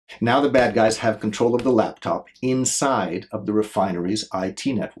Now the bad guys have control of the laptop inside of the refinery's IT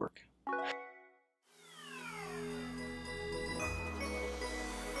network.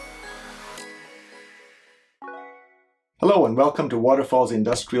 Hello and welcome to Waterfall's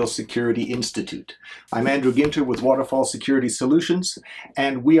Industrial Security Institute. I'm Andrew Ginter with Waterfall Security Solutions,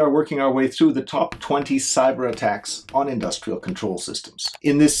 and we are working our way through the top 20 cyber attacks on industrial control systems.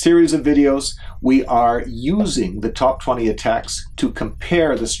 In this series of videos, we are using the top 20 attacks to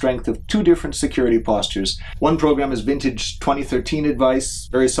compare the strength of two different security postures. One program is vintage 2013 advice,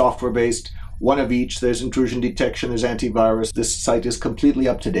 very software-based. One of each, there's intrusion detection, there's antivirus. This site is completely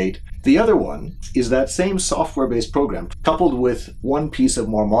up to date. The other one is that same software-based program coupled with one piece of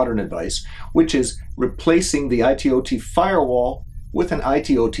more modern advice, which is replacing the IT/OT firewall with an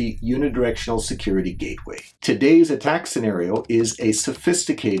IT/OT unidirectional security gateway. Today's attack scenario is a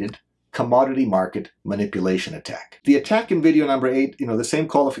sophisticated commodity market manipulation attack. The attack in video number 8, the same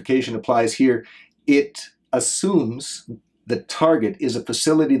qualification applies here. It assumes the target is a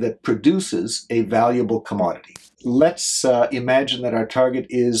facility that produces a valuable commodity. Let's imagine that our target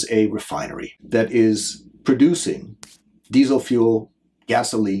is a refinery that is producing diesel fuel,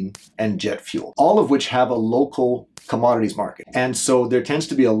 gasoline, and jet fuel, all of which have a local commodities market. And so there tends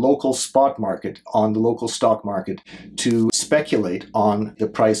to be a local spot market on the local stock market to speculate on the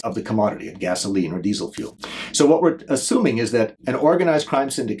price of the commodity of gasoline or diesel fuel. So what we're assuming is that an organized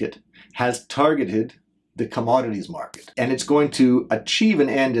crime syndicate has targeted the commodities market, and it's going to achieve an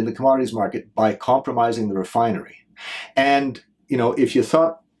end in the commodities market by compromising the refinery. And if you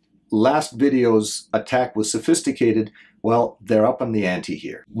thought last video's attack was sophisticated, well, they're up on the ante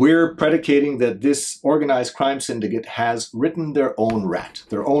here. We're predicating that this organized crime syndicate has written their own rat,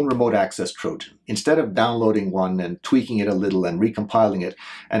 their own remote access Trojan. Instead of downloading one and tweaking it a little and recompiling it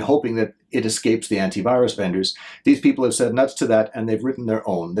and hoping that it escapes the antivirus vendors, these people have said nuts to that and they've written their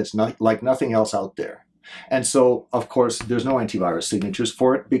own that's not like nothing else out there. And so, of course, there's no antivirus signatures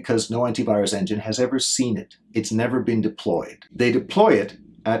for it because no antivirus engine has ever seen it. It's never been deployed. They deploy it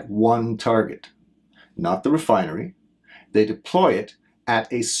at one target, not the refinery. They deploy it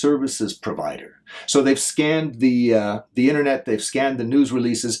at a services provider. So they've scanned the internet, they've scanned the news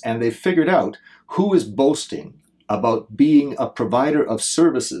releases, and they've figured out who is boasting about being a provider of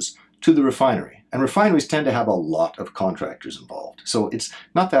services to the refinery. And refineries tend to have a lot of contractors involved. So it's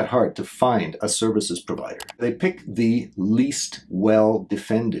not that hard to find a services provider. They pick the least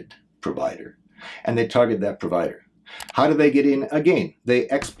well-defended provider and they target that provider. How do they get in? Again, they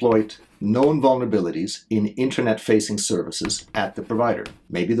exploit known vulnerabilities in internet-facing services at the provider.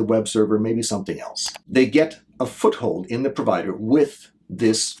 Maybe the web server, maybe something else. They get a foothold in the provider with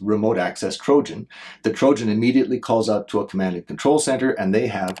this remote access Trojan. The Trojan immediately calls out to a command and control center, and they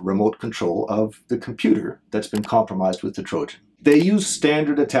have remote control of the computer that's been compromised with the Trojan. They use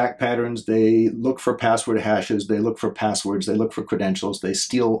standard attack patterns. They look for password hashes. They look for passwords. They look for credentials. They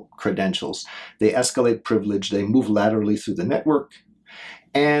steal credentials. They escalate privilege. They move laterally through the network.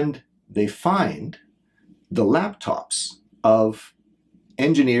 And they find the laptops of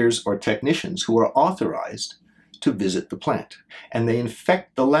engineers or technicians who are authorized to visit the plant, and they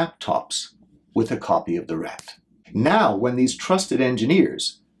infect the laptops with a copy of the rat. Now, when these trusted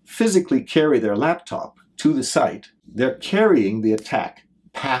engineers physically carry their laptop to the site, they're carrying the attack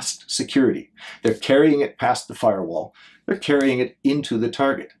past security. They're carrying it past the firewall. They're carrying it into the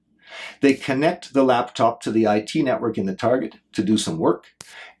target. They connect the laptop to the IT network in the target to do some work,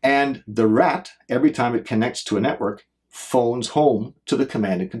 and the rat, every time it connects to a network, phones home to the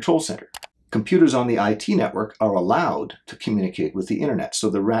command and control center. Computers on the IT network are allowed to communicate with the internet, so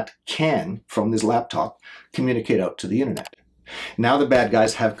the rat can, from this laptop, communicate out to the internet. Now the bad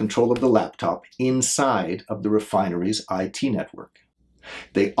guys have control of the laptop inside of the refinery's IT network.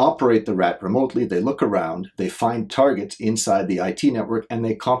 They operate the rat remotely, they look around, they find targets inside the IT network, and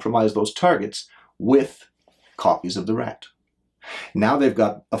they compromise those targets with copies of the rat. Now they've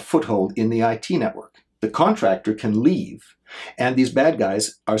got a foothold in the IT network. The contractor can leave, and these bad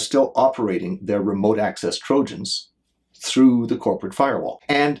guys are still operating their remote access Trojans through the corporate firewall.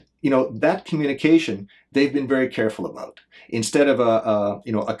 And that communication they've been very careful about. Instead of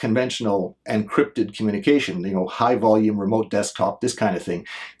a conventional encrypted communication, high volume remote desktop, this kind of thing,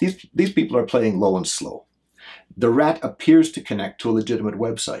 these people are playing low and slow. The rat appears to connect to a legitimate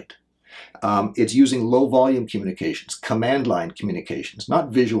website. It's using low volume communications, command line communications,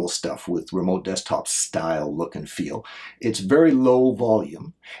 not visual stuff with remote desktop style look and feel. It's very low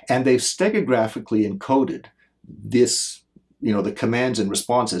volume, and they've stegographically encoded this, the commands and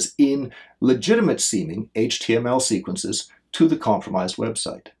responses in legitimate seeming HTML sequences to the compromised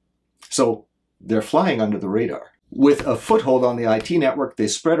website. So they're flying under the radar. With a foothold on the IT network, they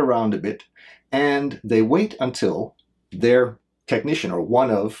spread around a bit and they wait until their technician or one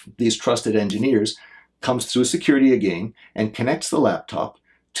of these trusted engineers comes through security again and connects the laptop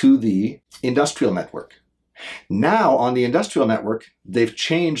to the industrial network. Now on the industrial network, they've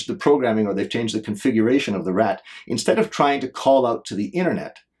changed the programming or they've changed the configuration of the rat. Instead of trying to call out to the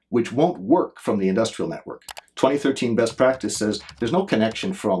internet, which won't work from the industrial network. 2013 best practice says there's no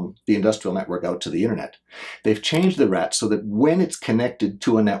connection from the industrial network out to the internet. They've changed the rat so that when it's connected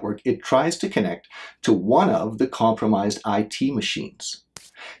to a network, it tries to connect to one of the compromised IT machines.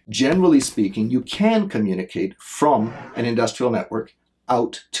 Generally speaking, you can communicate from an industrial network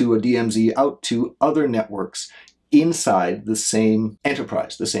out to a DMZ, out to other networks inside the same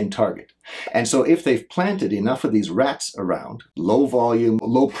enterprise, the same target. And so if they've planted enough of these rats around, low volume,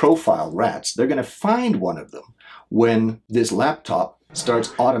 low profile rats, they're going to find one of them when this laptop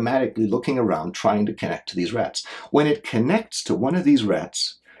starts automatically looking around trying to connect to these rats. When it connects to one of these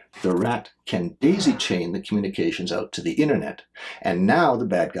rats, the rat can daisy chain the communications out to the internet. And now the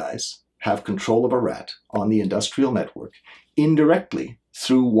bad guys have control of a rat on the industrial network indirectly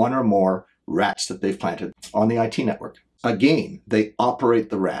through one or more rats that they've planted on the IT network. Again, they operate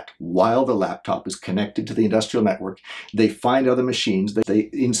the rat while the laptop is connected to the industrial network. They find other machines, they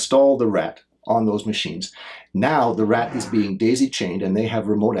install the rat on those machines. Now the rat is being daisy chained and they have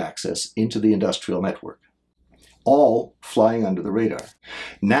remote access into the industrial network, all flying under the radar.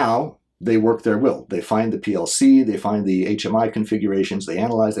 Now they work their will. They find the PLC, they find the HMI configurations, they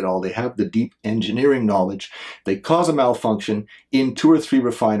analyze it all, they have the deep engineering knowledge, they cause a malfunction in 2 or 3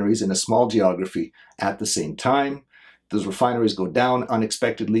 refineries in a small geography at the same time. Those refineries go down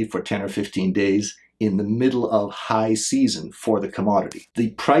unexpectedly for 10 or 15 days in the middle of high season for the commodity.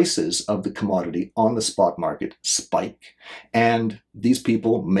 The prices of the commodity on the spot market spike, and these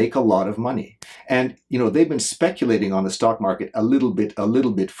people make a lot of money. And they've been speculating on the stock market a little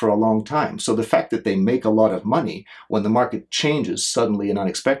bit for a long time. So the fact that they make a lot of money when the market changes suddenly and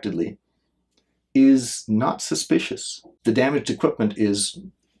unexpectedly is not suspicious. The damaged equipment is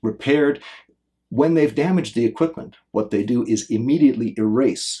repaired. When they've damaged the equipment, what they do is immediately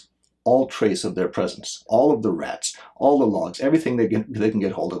erase all trace of their presence, all of the rats, all the logs, everything they can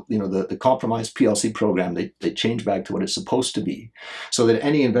get hold of. The compromised PLC program, they change back to what it's supposed to be, so that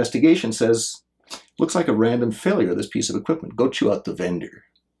any investigation says, looks like a random failure of this piece of equipment, go chew out the vendor.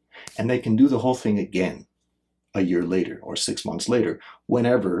 And they can do the whole thing again a year later or 6 months later,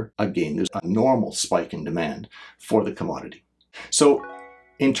 whenever, again, there's a normal spike in demand for the commodity. So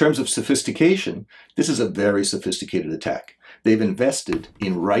in terms of sophistication, this is a very sophisticated attack. They've invested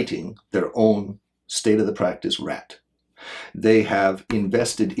in writing their own state-of-the-practice rat. They have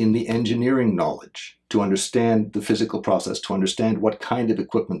invested in the engineering knowledge to understand the physical process, to understand what kind of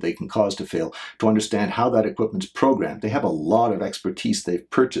equipment they can cause to fail, to understand how that equipment's programmed. They have a lot of expertise they've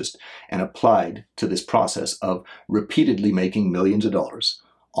purchased and applied to this process of repeatedly making millions of dollars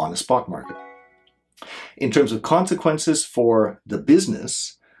on a spot market. In terms of consequences for the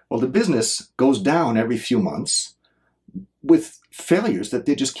business, well, the business goes down every few months with failures that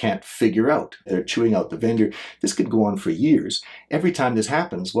they just can't figure out. They're chewing out the vendor. This could go on for years. Every time this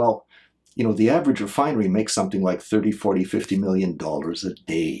happens, well, the average refinery makes something like $30, $40, $50 million a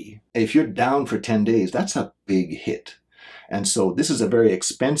day. If you're down for 10 days, that's a big hit. And so this is a very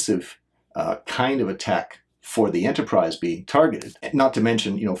expensive kind of attack for the enterprise being targeted, not to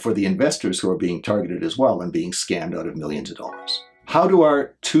mention, for the investors who are being targeted as well and being scammed out of millions of dollars. How do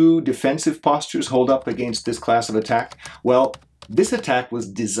our 2 defensive postures hold up against this class of attack? Well, this attack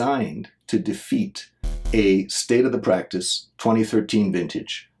was designed to defeat a state-of-the-practice 2013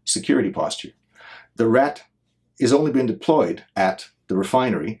 vintage security posture. The rat has only been deployed at the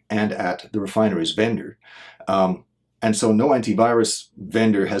refinery and at the refinery's vendor. And so no antivirus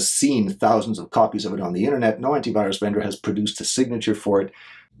vendor has seen thousands of copies of it on the internet. No antivirus vendor has produced a signature for it.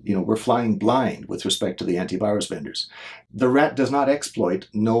 We're flying blind with respect to the antivirus vendors. The rat does not exploit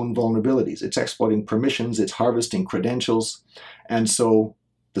known vulnerabilities. It's exploiting permissions, it's harvesting credentials, and so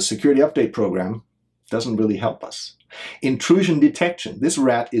the security update program doesn't really help us. Intrusion detection. This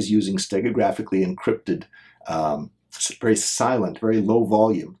rat is using stegographically encrypted, very silent, very low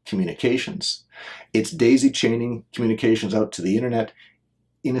volume communications. It's daisy chaining communications out to the internet.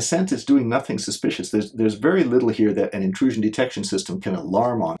 In a sense, it's doing nothing suspicious. There's very little here that an intrusion detection system can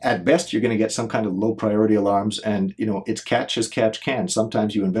alarm on. At best, you're going to get some kind of low priority alarms, and it's catch as catch can.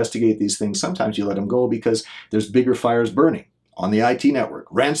 Sometimes you investigate these things, sometimes you let them go because there's bigger fires burning on the IT network.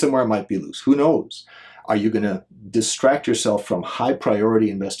 Ransomware might be loose. Who knows? Are you going to distract yourself from high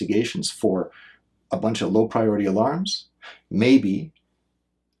priority investigations for a bunch of low priority alarms? Maybe.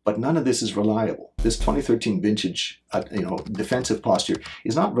 but none of this is reliable. This 2013 vintage defensive posture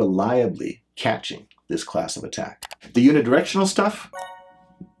is not reliably catching this class of attack. The unidirectional stuff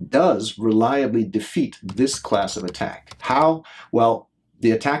does reliably defeat this class of attack. How? Well,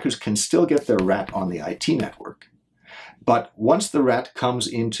 the attackers can still get their rat on the IT network, but once the rat comes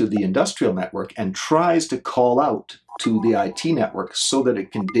into the industrial network and tries to call out to the IT network so that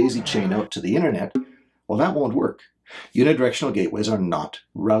it can daisy chain out to the internet, well, that won't work. Unidirectional gateways are not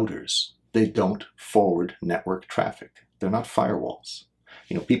routers. They don't forward network traffic. They're not firewalls.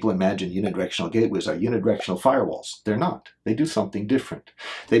 People imagine unidirectional gateways are unidirectional firewalls. They're not. They do something different.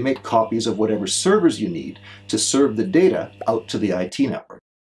 They make copies of whatever servers you need to serve the data out to the IT network.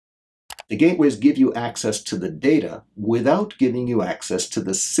 The gateways give you access to the data without giving you access to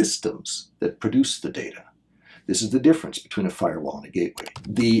the systems that produce the data. This is the difference between a firewall and a gateway.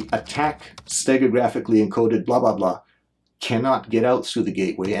 The attack, stereographically encoded blah, blah, blah, cannot get out through the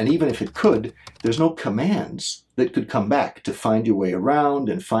gateway, and even if it could, there's no commands that could come back to find your way around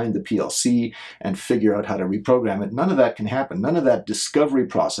and find the PLC and figure out how to reprogram it. None of that can happen. None of that discovery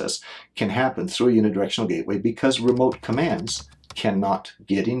process can happen through a unidirectional gateway because remote commands cannot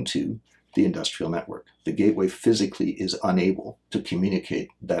get into the industrial network. The gateway physically is unable to communicate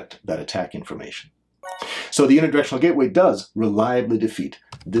that attack information. So the unidirectional gateway does reliably defeat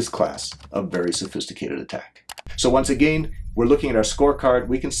this class of very sophisticated attack. So once again, we're looking at our scorecard.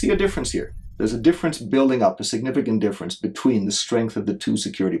 We can see a difference here. There's a difference building up, a significant difference between the strength of the two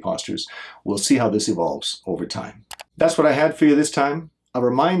security postures. We'll see how this evolves over time. That's what I had for you this time. A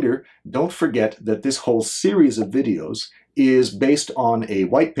reminder, don't forget that this whole series of videos is based on a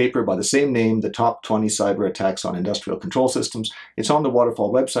white paper by the same name, The Top 20 Cyber Attacks on Industrial Control Systems. It's on the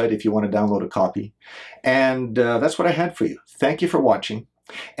Waterfall website if you want to download a copy. And that's what I had for you. Thank you for watching.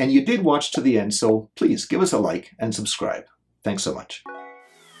 And you did watch to the end, so please give us a like and subscribe. Thanks so much.